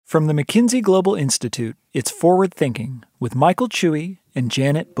From the McKinsey Global Institute, it's Forward Thinking with Michael Chewy and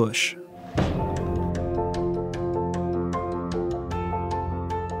Janet Bush.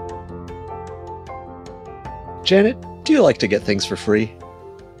 Janet, do you like to get things for free?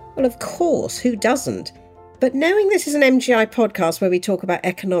 Well, of course, who doesn't? But knowing this is an MGI podcast where we talk about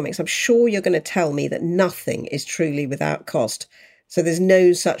economics, I'm sure you're going to tell me that nothing is truly without cost. So there's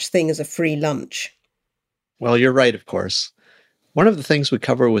no such thing as a free lunch. Well, you're right, of course. One of the things we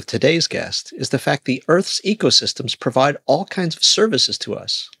cover with today's guest is the fact the Earth's ecosystems provide all kinds of services to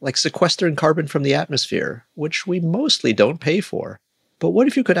us, like sequestering carbon from the atmosphere, which we mostly don't pay for. But what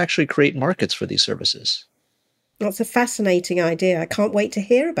if you could actually create markets for these services? That's a fascinating idea. I can't wait to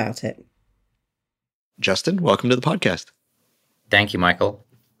hear about it. Justin, welcome to the podcast. Thank you, Michael.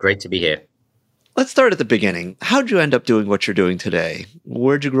 Great to be here. Let's start at the beginning. How'd you end up doing what you're doing today?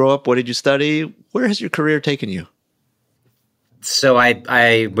 Where'd you grow up? What did you study? Where has your career taken you? So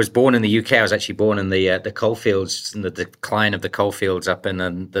I was born in the UK. I was actually born in the coalfields, in the decline of the coalfields up in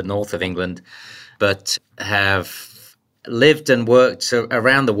the north of England, but have lived and worked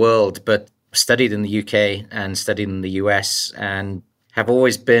around the world, but studied in the UK and studied in the US, and have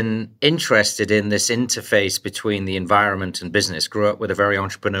always been interested in this interface between the environment and business. Grew up with a very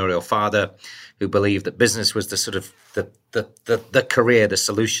entrepreneurial father who believed that business was the sort of the career, the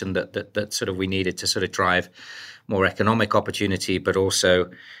solution that sort of we needed to sort of drive more economic opportunity, but also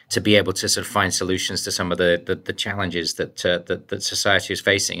to be able to sort of find solutions to some of the challenges that society is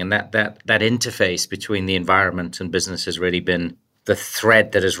facing. And that interface between the environment and business has really been the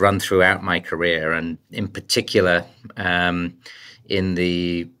thread that has run throughout my career. And in particular, in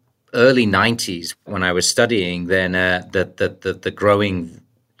the early 90s, when I was studying, then the growing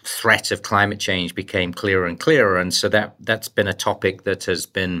threat of climate change became clearer and clearer. And so that's been a topic that has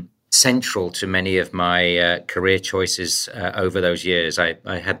been central to many of my career choices over those years. I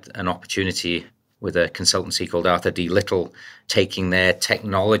had an opportunity with a consultancy called Arthur D. Little, taking their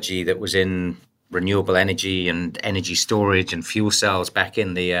technology that was in renewable energy and energy storage and fuel cells back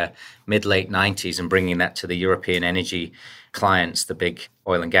in the mid-late 90s and bringing that to the European energy clients, the big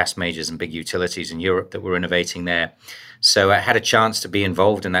oil and gas majors and big utilities in Europe that were innovating there. So I had a chance to be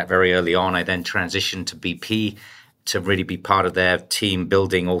involved in that very early on. I then transitioned to BP to really be part of their team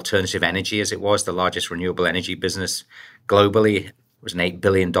building alternative energy, as it was the largest renewable energy business globally. It was an $8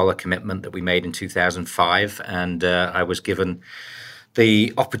 billion commitment that we made in 2005. And I was given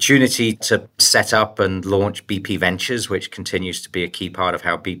the opportunity to set up and launch BP Ventures, which continues to be a key part of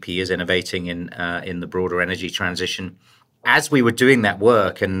how BP is innovating in the broader energy transition. As we were doing that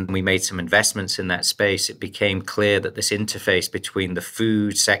work and we made some investments in that space, it became clear that this interface between the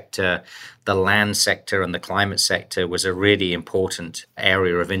food sector, the land sector, and the climate sector was a really important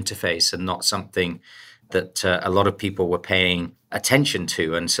area of interface and not something that a lot of people were paying attention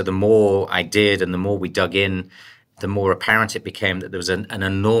to. And so the more I did and the more we dug in, the more apparent it became that there was an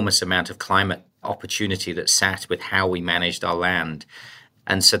enormous amount of climate opportunity that sat with how we managed our land.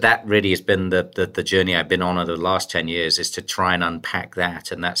 And so that really has been the journey I've been on over the last 10 years, is to try and unpack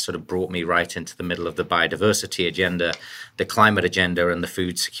that. And that sort of brought me right into the middle of the biodiversity agenda, the climate agenda, and the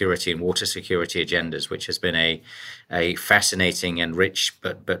food security and water security agendas, which has been a fascinating and rich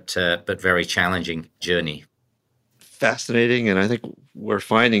but very challenging journey. Fascinating. And I think we're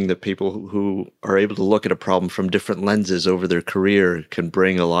finding that people who are able to look at a problem from different lenses over their career can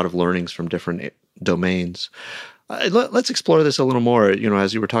bring a lot of learnings from different domains. Let's explore this a little more.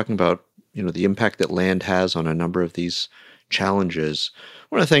 As you were talking about, the impact that land has on a number of these challenges.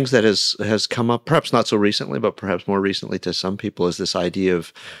 One of the things that has come up, perhaps not so recently, but perhaps more recently to some people, is this idea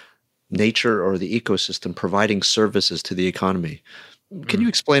of nature or the ecosystem providing services to the economy. Can you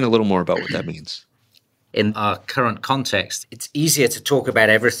explain a little more about what that means? In our current context, it's easier to talk about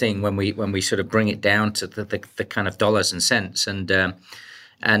everything when we sort of bring it down to the kind of dollars and cents,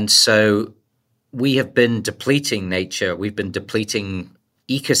 and so we have been depleting nature. We've been depleting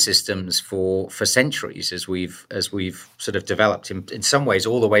ecosystems for centuries as we've sort of developed in some ways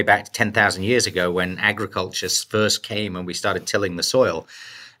all the way back to 10,000 years ago when agriculture first came and we started tilling the soil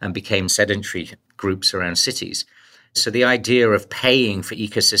and became sedentary groups around cities. So the idea of paying for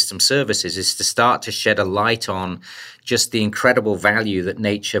ecosystem services is to start to shed a light on just the incredible value that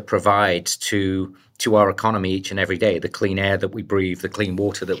nature provides to our economy each and every day, the clean air that we breathe, the clean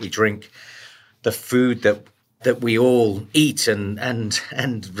water that we drink, the food that we all eat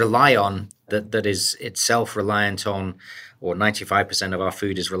and rely on, that is itself reliant on, or 95% of our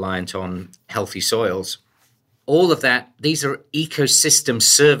food is reliant on healthy soils. All of that, these are ecosystem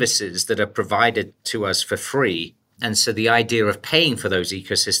services that are provided to us for free And so the idea of paying for those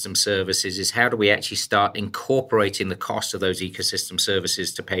ecosystem services is how do we actually start incorporating the cost of those ecosystem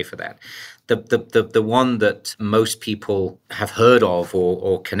services to pay for that? The one that most people have heard of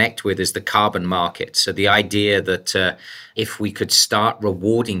or connect with is the carbon market. So the idea that if we could start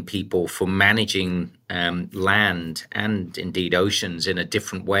rewarding people for managing land and indeed oceans in a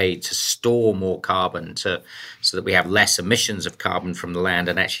different way to store more carbon, so that we have less emissions of carbon from the land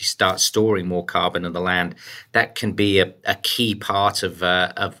and actually start storing more carbon in the land, that can be a key part of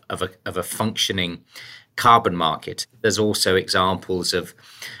a functioning carbon market. There's also examples of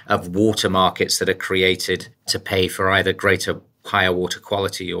water markets that are created to pay for either higher water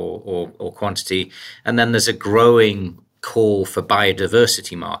quality or quantity. And then there's a growing call for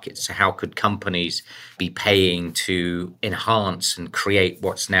biodiversity markets. So how could companies be paying to enhance and create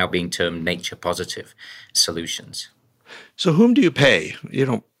what's now being termed nature positive solutions? So whom do you pay? You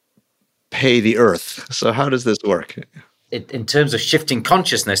don't pay the earth. So how does this work? In terms of shifting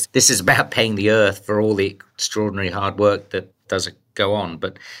consciousness, this is about paying the earth for all the extraordinary hard work that does go on.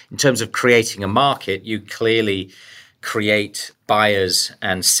 But in terms of creating a market, you clearly create buyers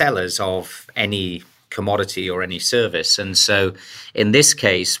and sellers of any commodity or any service. And so in this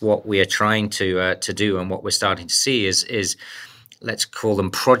case, what we are trying to do and what we're starting to see is let's call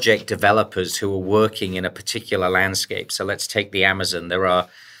them project developers who are working in a particular landscape. So let's take the Amazon. There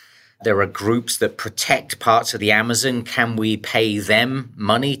are groups that protect parts of the Amazon. Can we pay them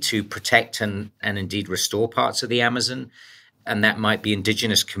money to protect and indeed restore parts of the Amazon? And that might be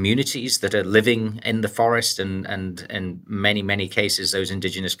indigenous communities that are living in the forest. And in many, many cases, those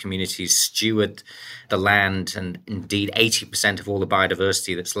indigenous communities steward the land. And indeed, 80% of all the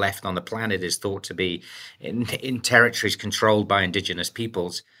biodiversity that's left on the planet is thought to be in territories controlled by indigenous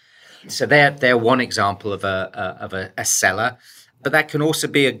peoples. So they're one example of a seller. But that can also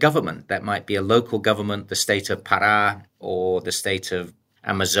be a government. That might be a local government, the state of Pará or the state of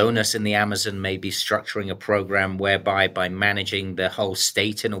Amazonas in the Amazon may be structuring a program whereby by managing the whole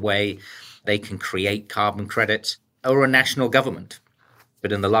state in a way, they can create carbon credits, or a national government.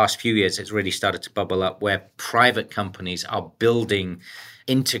 But in the last few years, it's really started to bubble up where private companies are building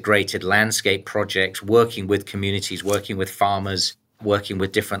integrated landscape projects, working with communities, working with farmers, working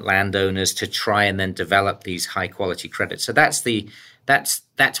with different landowners to try and then develop these high quality credits. So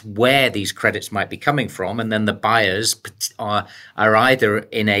that's where these credits might be coming from. And then the buyers are either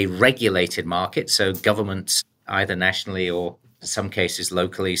in a regulated market, so governments either nationally or in some cases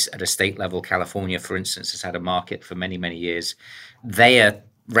locally at a state level. California, for instance, has had a market for many, many years. They are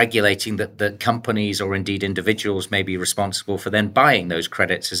regulating that the companies or indeed individuals may be responsible for then buying those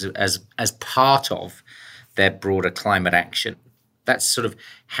credits as part of their broader climate action. That's sort of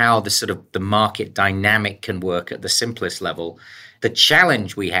how the market dynamic can work at the simplest level. The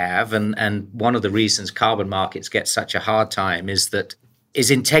challenge we have, and one of the reasons carbon markets get such a hard time is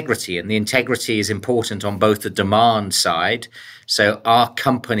integrity. And the integrity is important on both the demand side. So are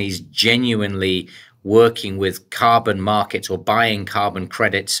companies genuinely working with carbon markets or buying carbon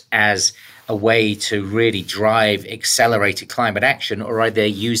credits as a way to really drive accelerated climate action, or are they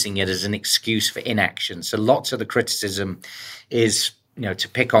using it as an excuse for inaction? So lots of the criticism is, to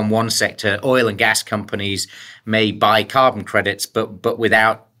pick on one sector, oil and gas companies may buy carbon credits, but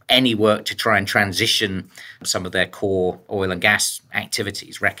without any work to try and transition some of their core oil and gas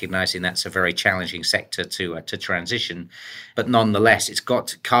activities, recognizing that's a very challenging sector to transition. But nonetheless,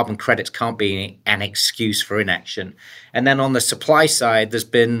 carbon credits can't be an excuse for inaction. And then on the supply side, there's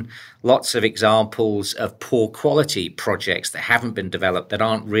been lots of examples of poor quality projects that haven't been developed, that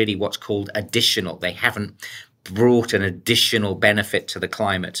aren't really what's called additional. They haven't brought an additional benefit to the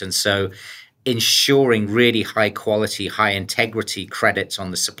climate. And so ensuring really high quality, high integrity credits on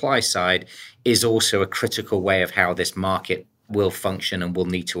the supply side is also a critical way of how this market will function and will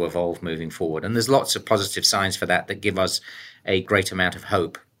need to evolve moving forward. And there's lots of positive signs for that give us a great amount of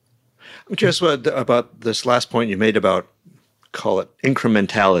hope. I'm curious about this last point you made about, call it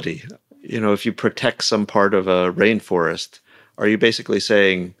incrementality. If you protect some part of a rainforest, are you basically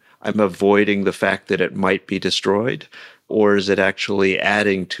saying, I'm avoiding the fact that it might be destroyed? Or is it actually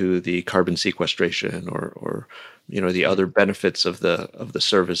adding to the carbon sequestration or the other benefits of the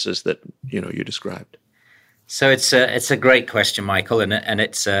services that you described? So it's a great question, Michael, and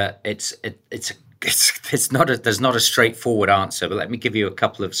there's not a straightforward answer. But let me give you a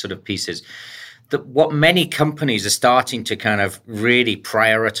couple of sort of pieces. What many companies are starting to kind of really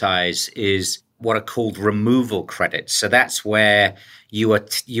prioritize is what are called removal credits. So that's where you are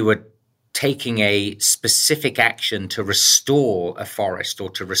taking a specific action to restore a forest or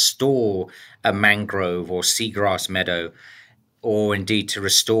to restore a mangrove or seagrass meadow, or indeed to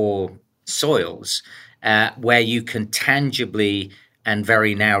restore soils. where you can tangibly and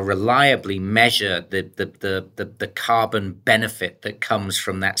very now reliably measure the carbon benefit that comes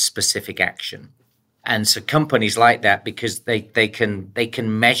from that specific action. And so companies like that, because they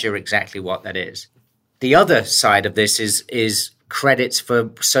can measure exactly what that is. The other side of this is credits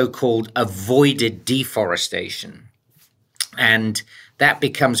for so-called avoided deforestation. And that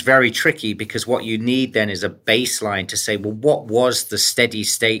becomes very tricky, because what you need then is a baseline to say, well, what was the steady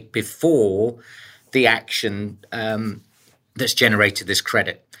state before the action that's generated this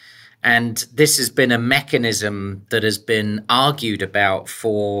credit? And this has been a mechanism that has been argued about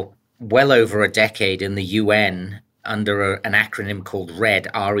for well over a decade in the UN under an acronym called REDD,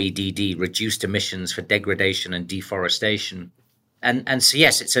 R-E-D-D, Reduced Emissions for Degradation and Deforestation. And so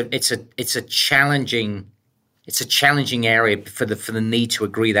yes, it's a challenging area for the need to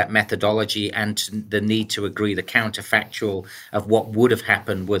agree that methodology and the need to agree the counterfactual of what would have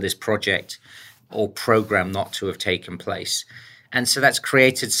happened were this project or program not to have taken place. And so that's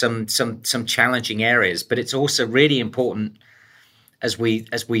created some challenging areas. But it's also really important as we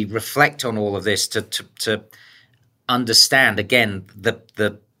reflect on all of this to understand, again,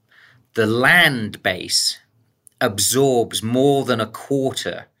 the land base absorbs more than a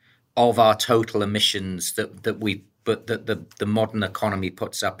quarter of our total emissions that the modern economy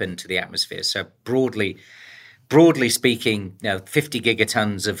puts up into the atmosphere. So broadly speaking, 50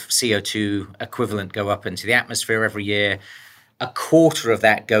 gigatons of CO2 equivalent go up into the atmosphere every year. A quarter of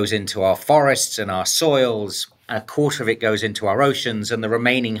that goes into our forests and our soils. A quarter of it goes into our oceans, and the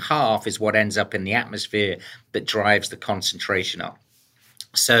remaining half is what ends up in the atmosphere that drives the concentration up.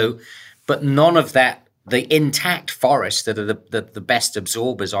 So, but none of that, the intact forests that are the best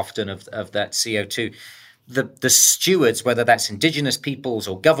absorbers often of that CO2, the stewards, whether that's indigenous peoples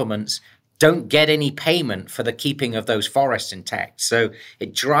or governments, don't get any payment for the keeping of those forests intact. So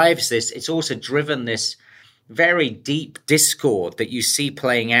it drives this. It's also driven this very deep discord that you see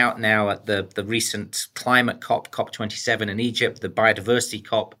playing out now at the recent climate COP, COP27 in Egypt, the biodiversity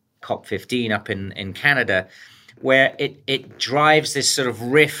COP, COP15 up in Canada, where it drives this sort of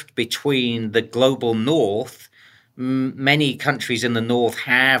rift between the global north. Many countries in the north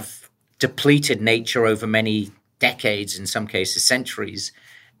have depleted nature over many decades, in some cases centuries,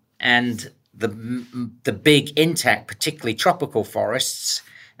 and the big intact, particularly tropical forests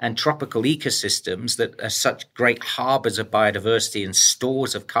and tropical ecosystems that are such great harbors of biodiversity and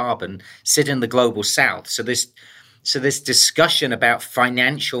stores of carbon sit in the global south. So this discussion about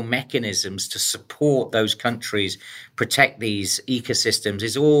financial mechanisms to support those countries, protect these ecosystems,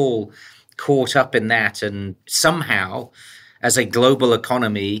 is all caught up in that. And somehow, as a global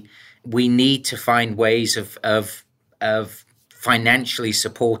economy, we need to find ways of financially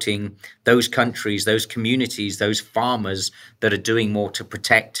supporting those countries, those communities, those farmers that are doing more to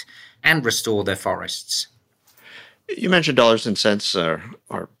protect and restore their forests. You mentioned dollars and cents or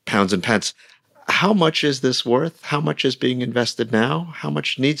pounds and pence. How much is this worth? How much is being invested now? How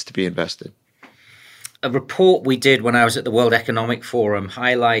much needs to be invested? A report we did when I was at the World Economic Forum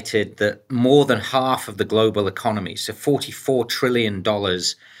highlighted that more than half of the global economy, so $44 trillion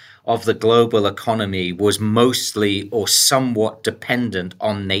of the global economy, was mostly or somewhat dependent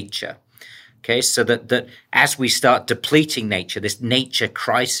on nature. Okay, so that as we start depleting nature, this nature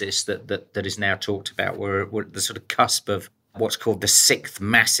crisis that is now talked about, we're at the sort of cusp of what's called the sixth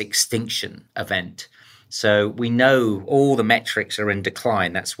mass extinction event. So we know all the metrics are in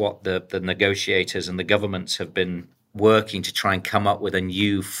decline. That's what the negotiators and the governments have been working to try and come up with a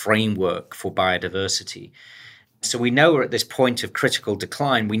new framework for biodiversity. So we know we're at this point of critical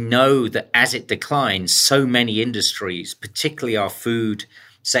decline. We know that as it declines, so many industries, particularly our food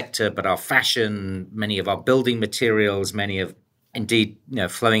sector, but our fashion, many of our building materials, many of indeed,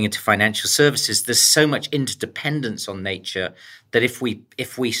 flowing into financial services, there's so much interdependence on nature that if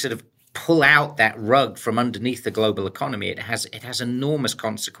we sort of pull out that rug from underneath the global economy, it has enormous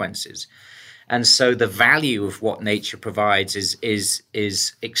consequences. And so the value of what nature provides is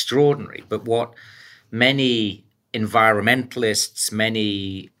extraordinary. But what many environmentalists,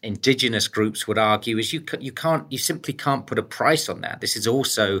 many indigenous groups would argue is you simply can't put a price on that. This is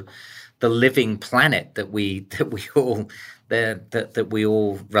also the living planet that we all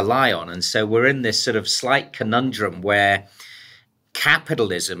rely on. And so we're in this sort of slight conundrum where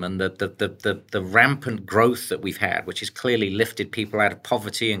capitalism and the rampant growth that we've had, which has clearly lifted people out of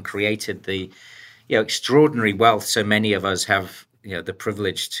poverty and created the extraordinary wealth so many of us have the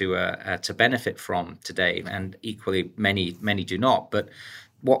privilege to benefit from today, and equally many do not. But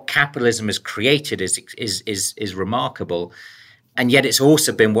what capitalism has created is remarkable, and yet it's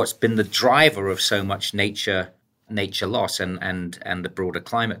also been what's been the driver of so much nature loss and the broader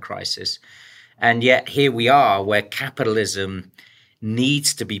climate crisis. And yet here we are where capitalism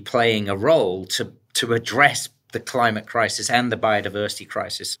needs to be playing a role to address the climate crisis and the biodiversity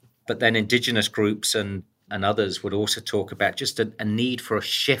crisis. But then indigenous groups and others would also talk about just a need for a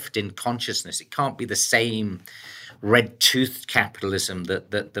shift in consciousness. It can't be the same red-toothed capitalism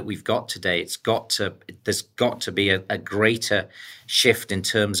that we've got today. There's got to be a greater shift in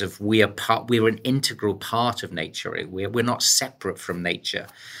terms of we're an integral part of nature. We're not separate from nature.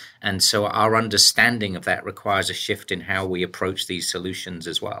 And so our understanding of that requires a shift in how we approach these solutions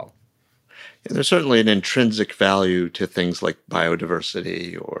as well. And there's certainly an intrinsic value to things like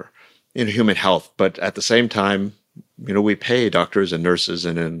biodiversity or human health, but at the same time, we pay doctors and nurses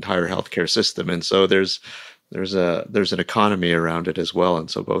and an entire healthcare system, and so there's an economy around it as well,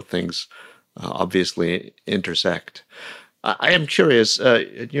 and so both things obviously intersect. I am curious,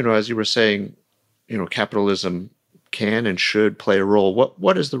 as you were saying, capitalism can and should play a role.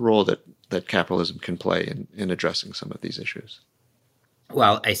 What is the role that capitalism can play in addressing some of these issues?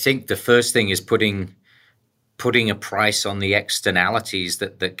 Well, I think the first thing is putting a price on the externalities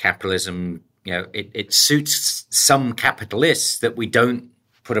that capitalism, it suits some capitalists that we don't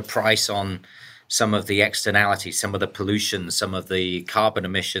put a price on some of the externalities, some of the pollution, some of the carbon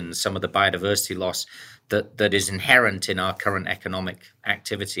emissions, some of the biodiversity loss that is inherent in our current economic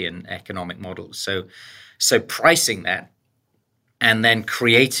activity and economic models. So pricing that and then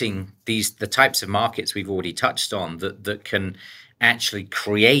creating the types of markets we've already touched on that can actually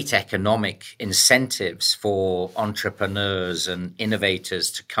create economic incentives for entrepreneurs and innovators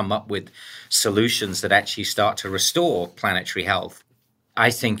to come up with solutions that actually start to restore planetary health,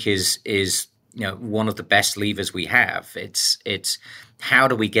 I think is one of the best levers we have. It's how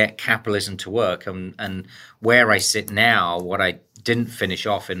do we get capitalism to work? And where I sit now, what I didn't finish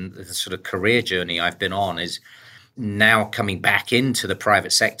off in the sort of career journey I've been on is now coming back into the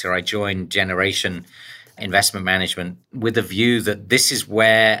private sector. I joined Generation Investment Management with a view that this is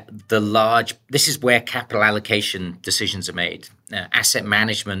where capital allocation decisions are made. Asset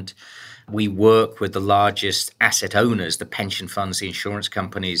management, we work with the largest asset owners, the pension funds, the insurance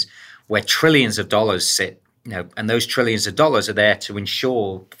companies, where trillions of dollars sit, and those trillions of dollars are there to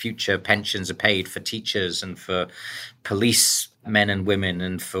ensure future pensions are paid for teachers and for police men and women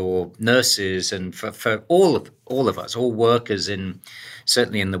and for nurses and for all of us, all workers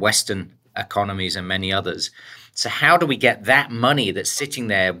certainly in the Western economies and many others. So how do we get that money that's sitting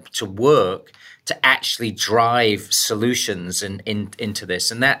there to work to actually drive solutions into this?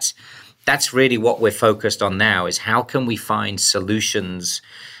 And that's really what we're focused on now, is how can we find solutions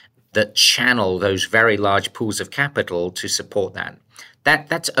that channel those very large pools of capital to support that.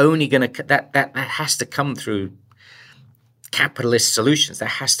 That's only going to that has to come through capitalist solutions. That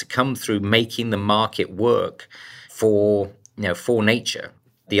has to come through making the market work for nature.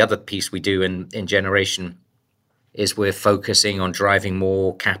 The other piece we do in Generation is we're focusing on driving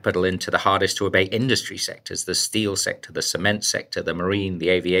more capital into the hardest to abate industry sectors, the steel sector, the cement sector, the marine, the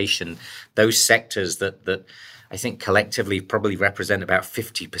aviation, those sectors that I think collectively probably represent about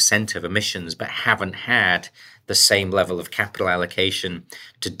 50% of emissions, but haven't had the same level of capital allocation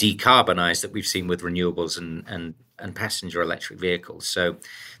to decarbonize that we've seen with renewables and passenger electric vehicles. So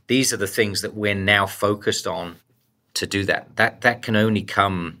these are the things that we're now focused on to do that. That can only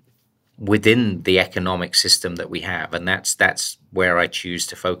come within the economic system that we have. And that's where I choose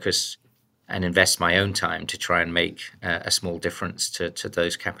to focus and invest my own time to try and make a small difference to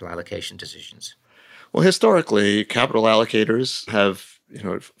those capital allocation decisions. Well, historically, capital allocators have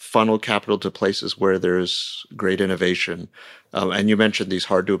funneled capital to places where there's great innovation. And you mentioned these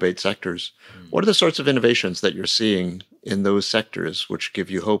hard-to-abate sectors. What are the sorts of innovations that you're seeing in those sectors which give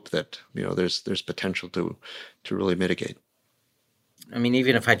you hope that there's potential to really mitigate? I mean,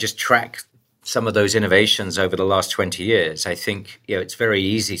 even if I just track some of those innovations over the last 20 years, I think it's very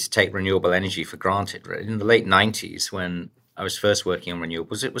easy to take renewable energy for granted. Right? In the late 90s, when I was first working on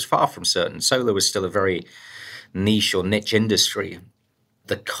renewables, it was far from certain. Solar was still a very niche industry.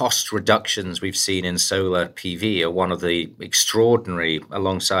 The cost reductions we've seen in solar PV are one of the extraordinary,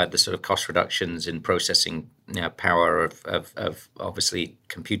 alongside the sort of cost reductions in processing power of obviously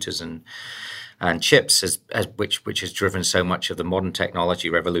computers and chips, which has driven so much of the modern technology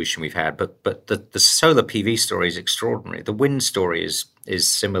revolution we've had. But the solar PV story is extraordinary. The wind story is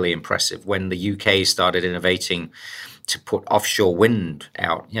similarly impressive. When the UK started innovating to put offshore wind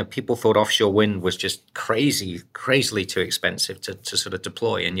out, people thought offshore wind was just crazily too expensive to sort of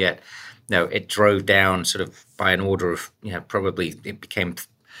deploy, and yet it drove down sort of by an order of probably it became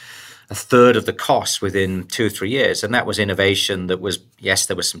a third of the cost within 2 or 3 years. And that was innovation that was, yes,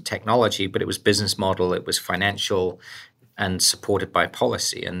 there was some technology, but it was business model, it was financial, and supported by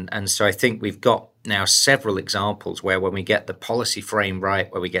policy. And so I think we've got now several examples where when we get the policy frame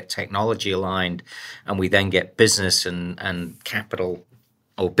right, where we get technology aligned, and we then get business and capital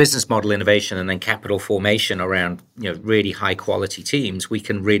or business model innovation and then capital formation around really high quality teams, we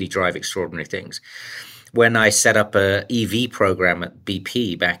can really drive extraordinary things. When I set up a EV program at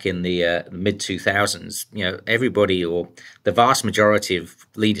BP back in the mid 2000s, everybody, or the vast majority of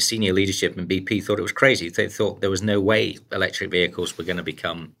senior leadership in BP, thought it was crazy. They thought there was no way electric vehicles were going to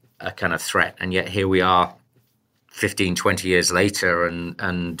become a kind of threat. And yet here we are 15, 20 years later, and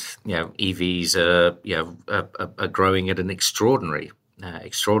EVs are growing at an extraordinary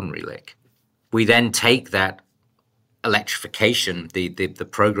lick. We then take that electrification, the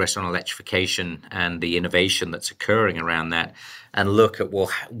progress on electrification and the innovation that's occurring around that, and look at,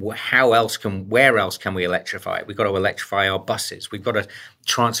 where else can we electrify? We've got to electrify our buses. We've got to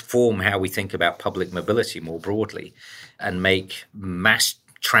transform how we think about public mobility more broadly and make mass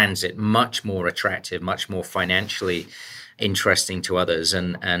transit much more attractive, much more financially interesting to others,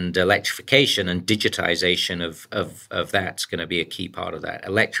 and electrification and digitization of that's going to be a key part of that.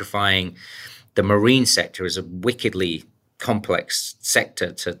 Electrifying the marine sector is a wickedly complex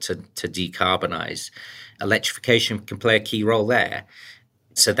sector to decarbonize. Electrification can play a key role there.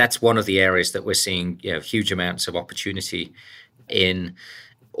 So that's one of the areas that we're seeing huge amounts of opportunity in.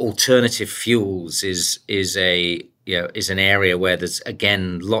 Alternative fuels is an area where there's,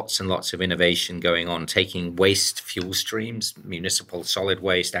 again, lots and lots of innovation going on, taking waste fuel streams, municipal solid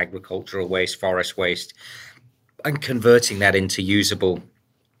waste, agricultural waste, forest waste, and converting that into usable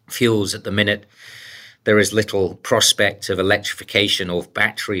fuels. At the minute, there is little prospect of electrification or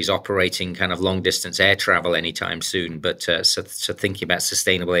batteries operating kind of long distance air travel anytime soon. But so thinking about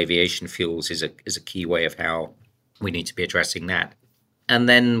sustainable aviation fuels is a key way of how we need to be addressing that. And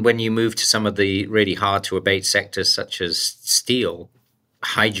then when you move to some of the really hard to abate sectors such as steel,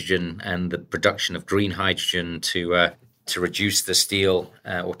 hydrogen, and the production of green hydrogen to reduce the steel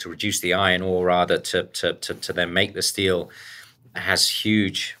or to reduce the iron ore, rather, to then make the steel, has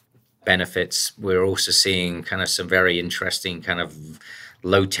huge benefits. We're also seeing kind of some very interesting kind of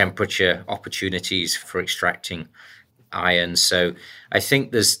low temperature opportunities for extracting iron. So I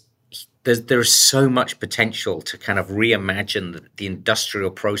think there's so much potential to kind of reimagine the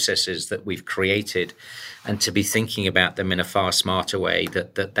industrial processes that we've created, and to be thinking about them in a far smarter way.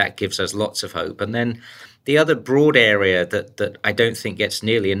 That gives us lots of hope. And then the other broad area that I don't think gets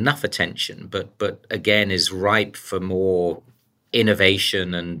nearly enough attention, but again is ripe for more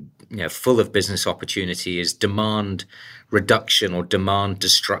innovation and full of business opportunity, is demand reduction or demand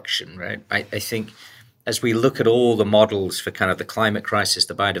destruction. Right? I think as we look at all the models for kind of the climate crisis,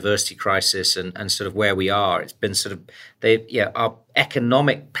 the biodiversity crisis, and sort of where we are, it's been sort of our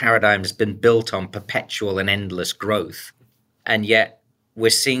economic paradigm has been built on perpetual and endless growth, and yet we're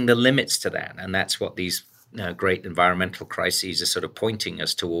seeing the limits to that, and that's what these great environmental crises are sort of pointing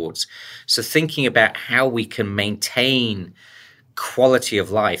us towards. So thinking about how we can maintain quality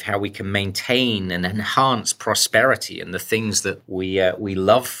of life, how we can maintain and enhance prosperity and the things that we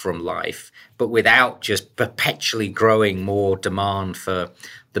love from life, but without just perpetually growing more demand for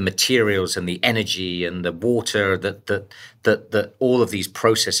the materials and the energy and the water that all of these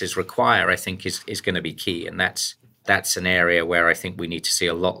processes require, I think is going to be key. And that's an area where I think we need to see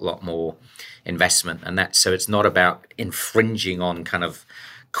a lot more investment. And so it's not about infringing on kind of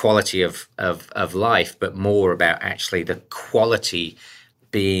quality of life, but more about actually the quality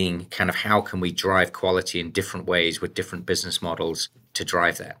being kind of how can we drive quality in different ways with different business models to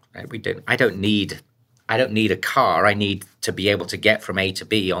drive that. Right? I don't need a car. I need to be able to get from A to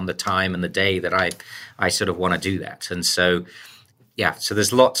B on the time and the day that I sort of want to do that. And so, so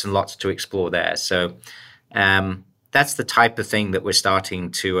there's lots and lots to explore there. So that's the type of thing that we're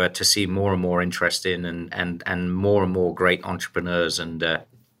starting to see more and more interest in, and more great entrepreneurs and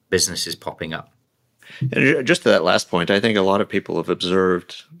businesses popping up. And just to that last point, I think a lot of people have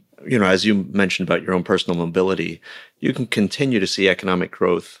observed, as you mentioned about your own personal mobility, you can continue to see economic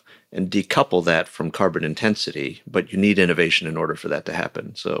growth and decouple that from carbon intensity, but you need innovation in order for that to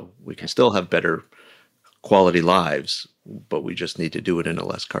happen. So we can still have better quality lives, but we just need to do it in a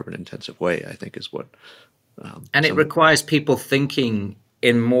less carbon intensive way, I think is what. And it requires people thinking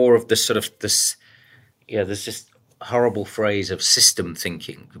in more of the sort of this, there's just horrible phrase of system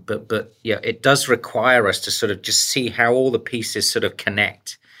thinking, but it does require us to sort of just see how all the pieces sort of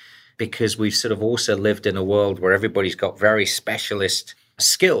connect, because we've sort of also lived in a world where everybody's got very specialist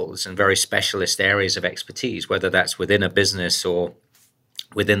skills and very specialist areas of expertise, whether that's within a business or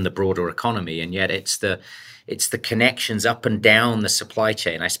within the broader economy. And yet it's It's the connections up and down the supply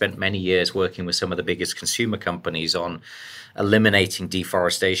chain. I spent many years working with some of the biggest consumer companies on eliminating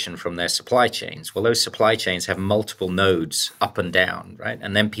deforestation from their supply chains. Well, those supply chains have multiple nodes up and down, right?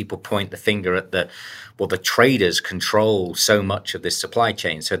 And then people point the finger at the traders control so much of this supply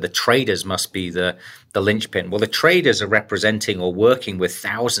chain, so the traders must be the linchpin. Well, the traders are representing or working with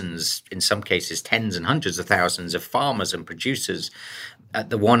thousands, in some cases tens and hundreds of thousands of farmers and producers at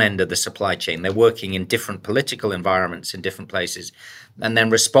the one end of the supply chain. They're working in different political environments in different places, and then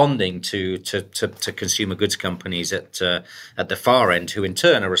responding to consumer goods companies at the far end, who in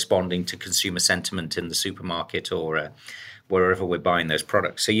turn are responding to consumer sentiment in the supermarket or wherever we're buying those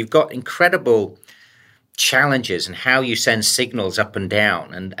products. So you've got incredible challenges and how you send signals up and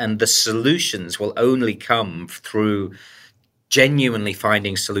down, and the solutions will only come through genuinely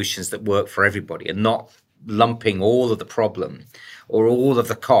finding solutions that work for everybody and not lumping all of the problem or all of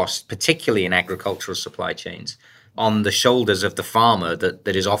the cost, particularly in agricultural supply chains, on the shoulders of the farmer that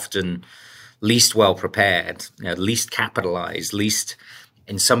is often least well prepared, least capitalized, least,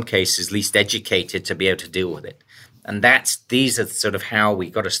 in some cases, least educated to be able to deal with it. And these are sort of how we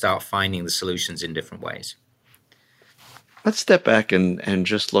got to start finding the solutions in different ways. Let's step back and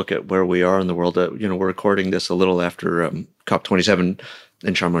just look at where we are in the world. We're recording this a little after COP27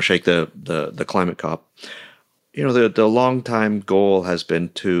 in Sharm el-Sheikh, the climate COP. The long time goal has been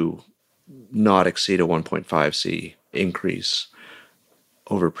to not exceed a 1.5 C increase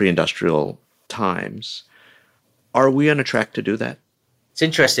over pre-industrial times. Are we on a track to do that? It's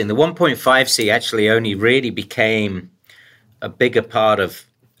interesting. The 1.5 C actually only really became a bigger part of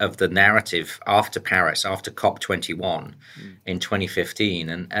the narrative after Paris, after COP21 in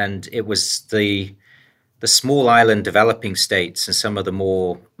 2015. And it was the small island developing states and some of the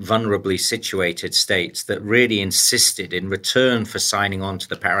more vulnerably situated states that really insisted, in return for signing on to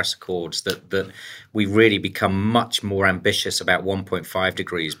the Paris Accords, that we really become much more ambitious about 1.5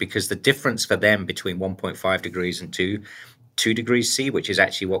 degrees, because the difference for them between 1.5 degrees and 2 degrees C, which is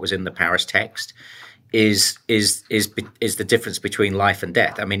actually what was in the Paris text, is the difference between life and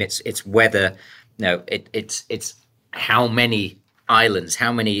death. I mean, it's whether, it's how many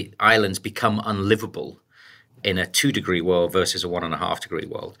islands become unlivable in a 2 degree world versus a 1.5 degree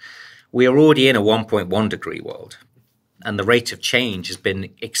world. We are already in a 1.1 degree world, and the rate of change has been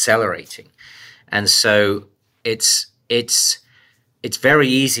accelerating. And so it's very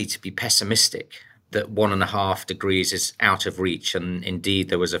easy to be pessimistic that 1.5 degrees is out of reach. And indeed,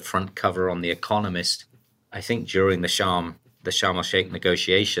 there was a front cover on The Economist, I think during the Sharm el-Sheikh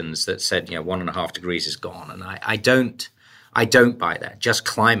negotiations, that said, 1.5 degrees is gone. And I don't buy that. Just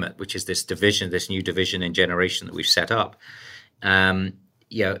Climate, which is this new division in generation that we've set up,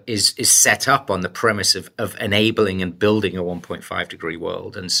 is set up on the premise of enabling and building a 1.5 degree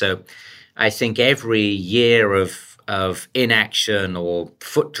world. And so I think every year of inaction or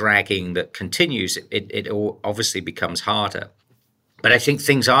foot dragging that continues, it obviously becomes harder. But I think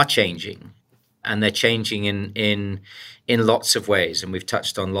things are changing, and they're changing in lots of ways. And we've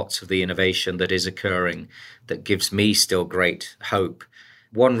touched on lots of the innovation that is occurring that gives me still great hope.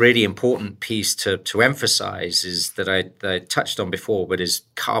 One really important piece to emphasize is that I touched on before, but is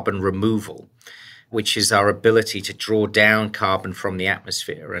carbon removal, which is our ability to draw down carbon from the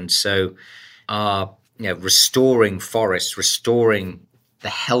atmosphere. And so restoring forests, restoring the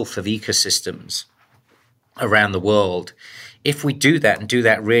health of ecosystems around the world. If we do that and do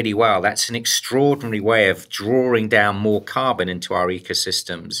that really well, that's an extraordinary way of drawing down more carbon into our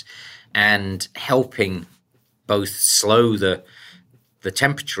ecosystems and helping both slow the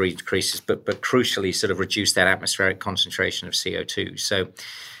temperature increases, but crucially sort of reduce that atmospheric concentration of CO2. So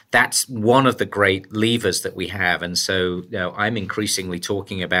that's one of the great levers that we have. And so I'm increasingly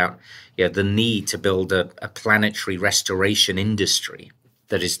talking about the need to build a planetary restoration industry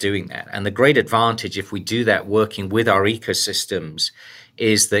that is doing that. And the great advantage, if we do that working with our ecosystems,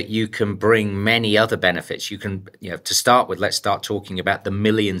 is that you can bring many other benefits. You can, to start with, let's start talking about the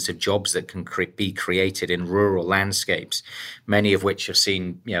millions of jobs that can be created in rural landscapes, many of which have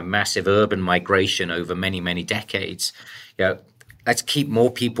seen massive urban migration over many, many decades. Let's keep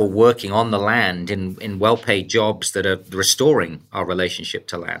more people working on the land in well-paid jobs that are restoring our relationship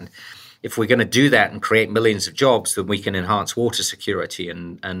to land. If we're going to do that and create millions of jobs, then we can enhance water security.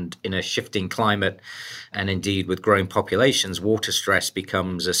 And in a shifting climate, and indeed with growing populations, water stress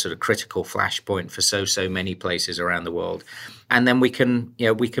becomes a sort of critical flashpoint for so many places around the world. And then we can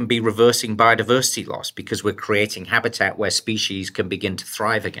be reversing biodiversity loss because we're creating habitat where species can begin to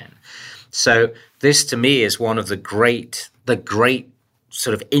thrive again. So this, to me, is one of the great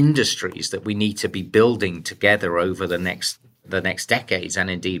sort of industries that we need to be building together over the next the next decades and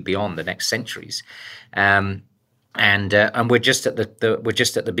indeed beyond the next centuries. And we're just at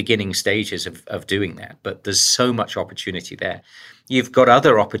the beginning stages of doing that. But there's so much opportunity there. You've got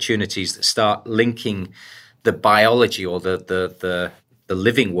other opportunities that start linking the biology or the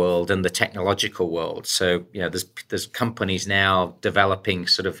living world and the technological world. So there's companies now developing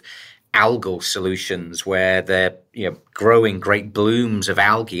sort of algal solutions where they're growing great blooms of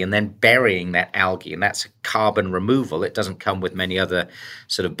algae and then burying that algae, and that's carbon removal. It doesn't come with many other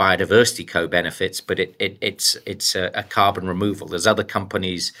sort of biodiversity co-benefits, but it's a carbon removal. There's other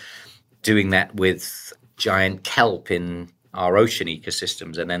companies doing that with giant kelp in our ocean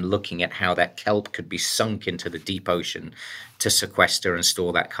ecosystems, and then looking at how that kelp could be sunk into the deep ocean to sequester and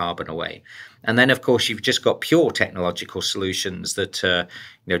store that carbon away. And then, of course, you've just got pure technological solutions that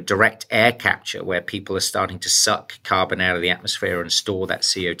direct air capture, where people are starting to suck carbon out of the atmosphere and store that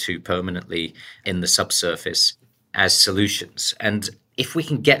CO2 permanently in the subsurface as solutions. And if we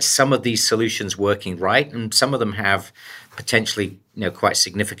can get some of these solutions working right, and some of them have potentially quite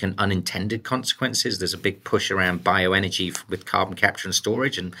significant unintended consequences. There's a big push around bioenergy with carbon capture and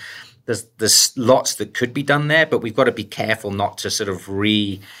storage, and there's lots that could be done there, but we've got to be careful not to sort of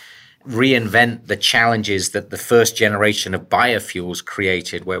reinvent the challenges that the first generation of biofuels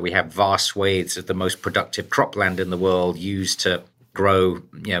created, where we have vast swathes of the most productive cropland in the world used to grow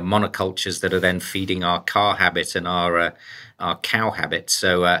monocultures that are then feeding our car habit and our cow habit.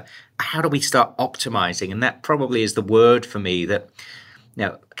 So how do we start optimizing? And that probably is the word for me that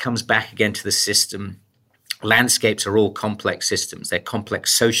comes back again to the system. Landscapes are all complex systems. They're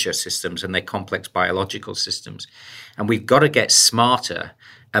complex social systems and they're complex biological systems. And we've got to get smarter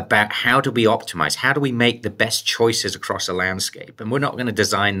about how do we optimize? How do we make the best choices across a landscape? And we're not going to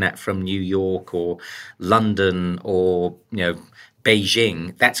design that from New York or London or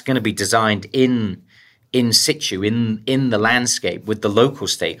Beijing. That's going to be designed in situ, in the landscape, with the local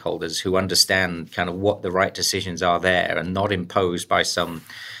stakeholders who understand kind of what the right decisions are there, and not imposed by some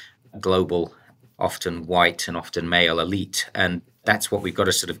global, often white and often male elite. And that's what we've got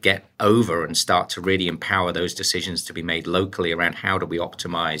to sort of get over and start to really empower those decisions to be made locally around how do we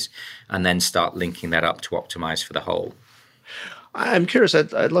optimize, and then start linking that up to optimize for the whole. I'm curious.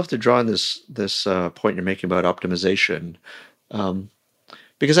 I'd love to draw on this point you're making about optimization,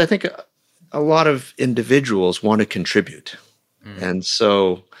 because I think a lot of individuals want to contribute. And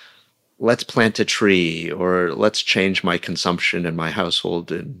so let's plant a tree, or let's change my consumption in my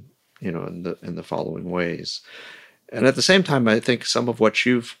household in the following ways. And at the same time, I think some of what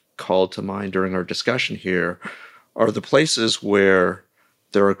you've called to mind during our discussion here are the places where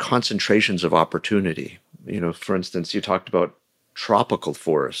there are concentrations of opportunity. For instance, you talked about tropical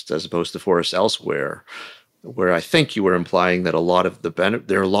forests as opposed to forests elsewhere, where I think you were implying that a lot of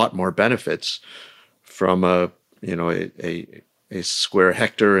there are a lot more benefits from a square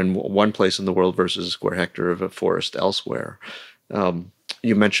hectare in one place in the world versus a square hectare of a forest elsewhere.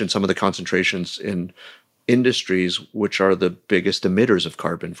 You mentioned some of the concentrations in industries which are the biggest emitters of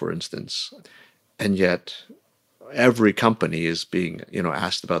carbon, for instance, and yet every company is being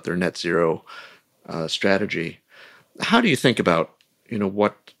asked about their net zero strategy. How do you think about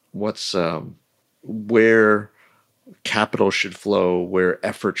what's where capital should flow, where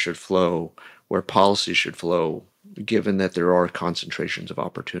effort should flow, where policy should flow, given that there are concentrations of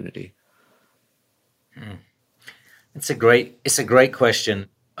opportunity? It's a great question.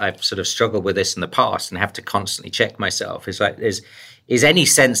 I've sort of struggled with this in the past and have to constantly check myself. It's like, is any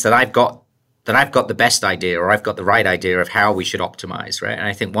sense that I've got the best idea, or I've got the right idea of how we should optimize, right? And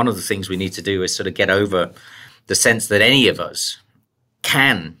I think one of the things we need to do is sort of get over the sense that any of us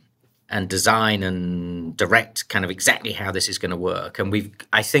can and design and direct kind of exactly how this is going to work. And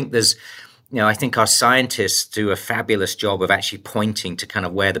I think our scientists do a fabulous job of actually pointing to kind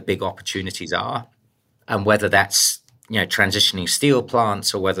of where the big opportunities are, and whether that's transitioning steel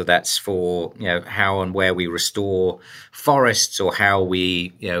plants, or whether that's for how and where we restore forests, or how we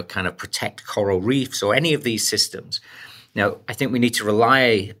kind of protect coral reefs, or any of these systems. I think we need to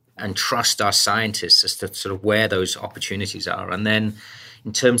rely and trust our scientists as to sort of where those opportunities are. And then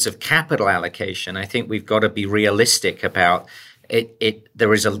in terms of capital allocation, I think we've got to be realistic about it.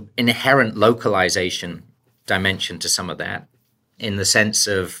 There is an inherent localization dimension to some of that, in the sense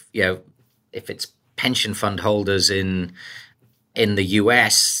of, if it's pension fund holders in the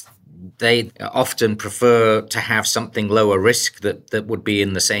US, they often prefer to have something lower risk that would be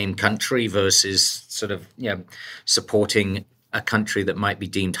in the same country versus sort of supporting a country that might be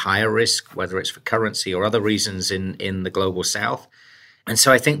deemed higher risk, whether it's for currency or other reasons in the global south. And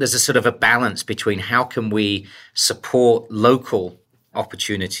so I think there's a sort of a balance between how can we support local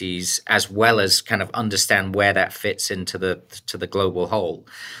opportunities, as well as kind of understand where that fits into the global whole.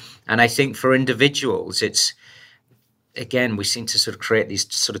 And I think for individuals, it's, again, we seem to sort of create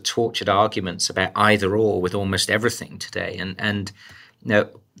these sort of tortured arguments about either or with almost everything today. And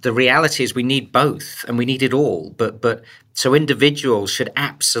the reality is we need both and we need it all. But so individuals should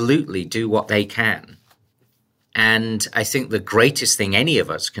absolutely do what they can. And I think the greatest thing any of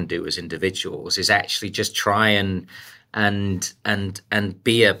us can do as individuals is actually just try and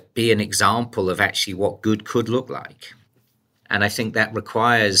be an example of actually what good could look like. And I think that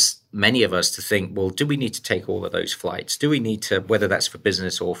requires many of us to think, well, do we need to take all of those flights? Do we need to, whether that's for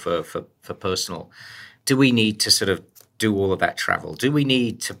business or for personal, do we need to sort of do all of that travel? Do we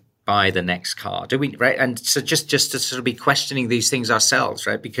need to buy the next car? Do we, right? And so just to sort of be questioning these things ourselves,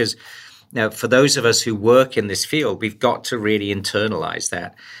 right? Because for those of us who work in this field, we've got to really internalize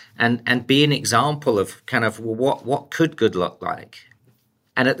that and be an example of kind of, well, what could good look like?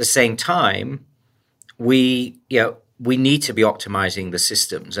 And at the same time, we need to be optimizing the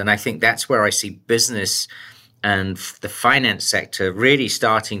systems. And I think that's where I see business and the finance sector really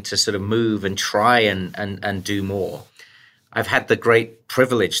starting to sort of move and try and do more. I've had the great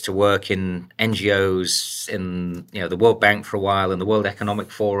privilege to work in NGOs, in the World Bank for a while, in the World Economic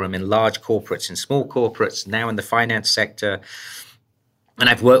Forum, in large corporates, in small corporates, now in the finance sector. And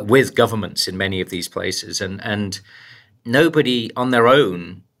I've worked with governments in many of these places. And nobody on their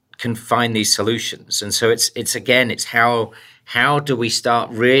own can find these solutions. And so it's how do we start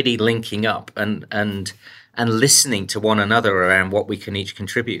really linking up and listening to one another around what we can each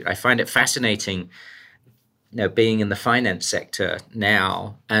contribute. I find it fascinating, being in the finance sector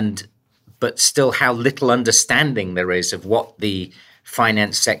now, but still how little understanding there is of what the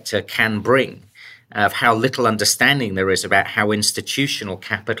finance sector can bring, of how little understanding there is about how institutional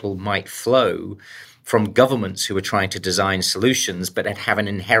capital might flow from governments who are trying to design solutions, but have an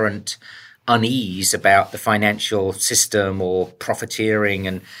inherent unease about the financial system or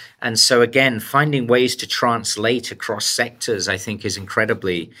profiteering. And so again, finding ways to translate across sectors, I think, is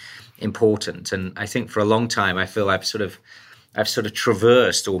incredibly important. And I think for a long time, I feel I've sort of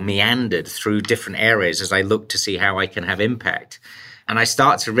traversed or meandered through different areas as I look to see how I can have impact. And I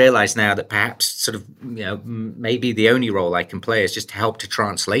start to realize now that perhaps sort of, maybe the only role I can play is just to help to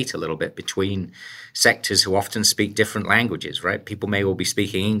translate a little bit between sectors who often speak different languages, right? People may all be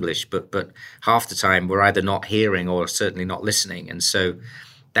speaking English, but half the time we're either not hearing or certainly not listening. And so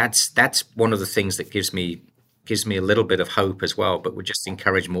that's one of the things that gives me a little bit of hope as well, but would just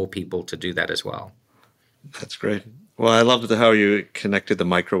encourage more people to do that as well. That's great. Well, I loved how you connected the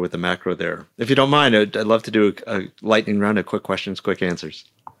micro with the macro there. If you don't mind, I'd love to do a lightning round of quick questions, quick answers.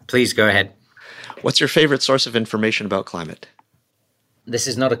 Please go ahead. What's your favorite source of information about climate? This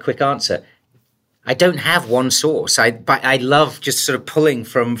is not a quick answer. I don't have one source. But I love just sort of pulling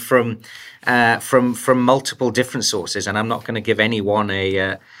from multiple different sources, and I'm not going to give anyone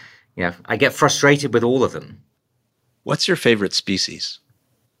I get frustrated with all of them. What's your favorite species?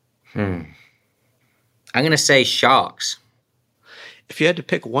 I'm going to say sharks. If you had to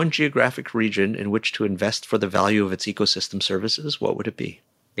pick one geographic region in which to invest for the value of its ecosystem services, what would it be?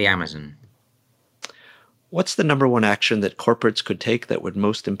 The Amazon. What's the number one action that corporates could take that would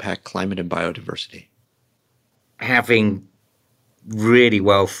most impact climate and biodiversity? Having really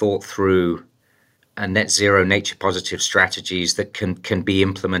well thought through net zero, nature positive strategies that can be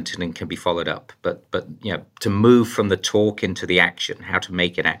implemented and can be followed up. But to move from the talk into the action, how to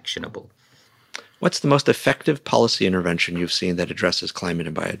make it actionable. What's the most effective policy intervention you've seen that addresses climate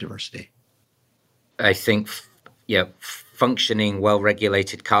and biodiversity? I think, functioning,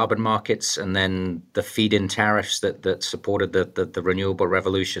 well-regulated carbon markets, and then the feed-in tariffs that supported the renewable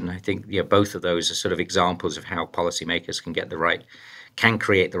revolution. I think, both of those are sort of examples of how policymakers can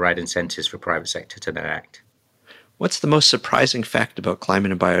create the right incentives for private sector to act. What's the most surprising fact about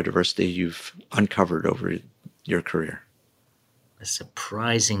climate and biodiversity you've uncovered over your career? A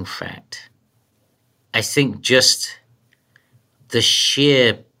surprising fact. I think just the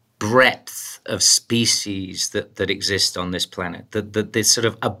sheer breadth of species that exist on this planet, the sort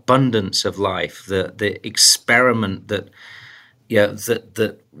of abundance of life, the experiment that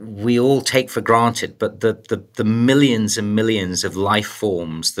we all take for granted, but the millions and millions of life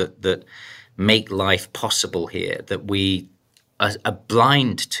forms that make life possible here that we are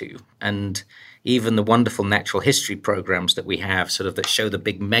blind to. And even the wonderful natural history programs that we have, sort of that show the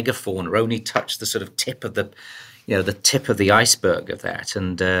big megafauna, only touch the sort of tip of the tip of the iceberg of that.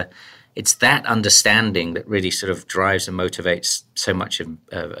 And it's that understanding that really sort of drives and motivates so much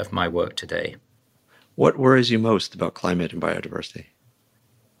of my work today. What worries you most about climate and biodiversity?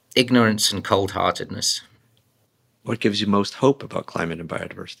 Ignorance and cold-heartedness. What gives you most hope about climate and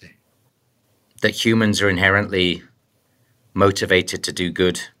biodiversity? That humans are inherently motivated to do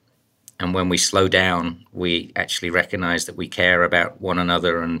good. And when we slow down, we actually recognize that we care about one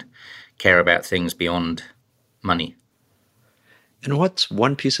another and care about things beyond money. And what's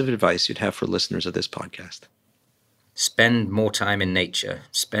one piece of advice you'd have for listeners of this podcast? Spend more time in nature.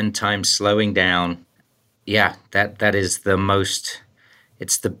 Spend time slowing down. Yeah, that is the most,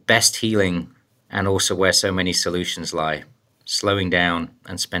 it's the best healing and also where so many solutions lie. Slowing down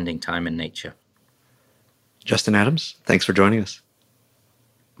and spending time in nature. Justin Adams, thanks for joining us.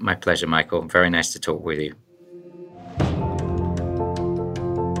 My pleasure, Michael. Very nice to talk with you.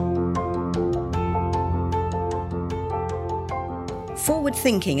 Forward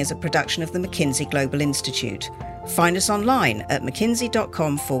Thinking is a production of the McKinsey Global Institute. Find us online at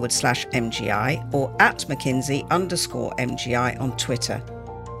mckinsey.com/MGI or at McKinsey_MGI on Twitter.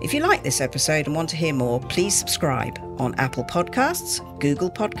 If you like this episode and want to hear more, please subscribe on Apple Podcasts,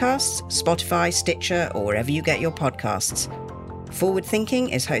 Google Podcasts, Spotify, Stitcher, or wherever you get your podcasts. Forward Thinking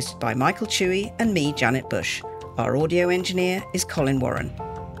is hosted by Michael Chewy and me, Janet Bush. Our audio engineer is Colin Warren.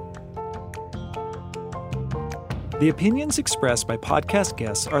 The opinions expressed by podcast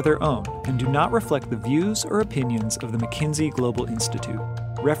guests are their own and do not reflect the views or opinions of the McKinsey Global Institute.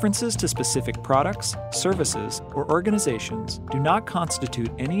 References to specific products, services, or organizations do not constitute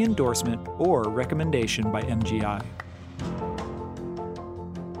any endorsement or recommendation by MGI.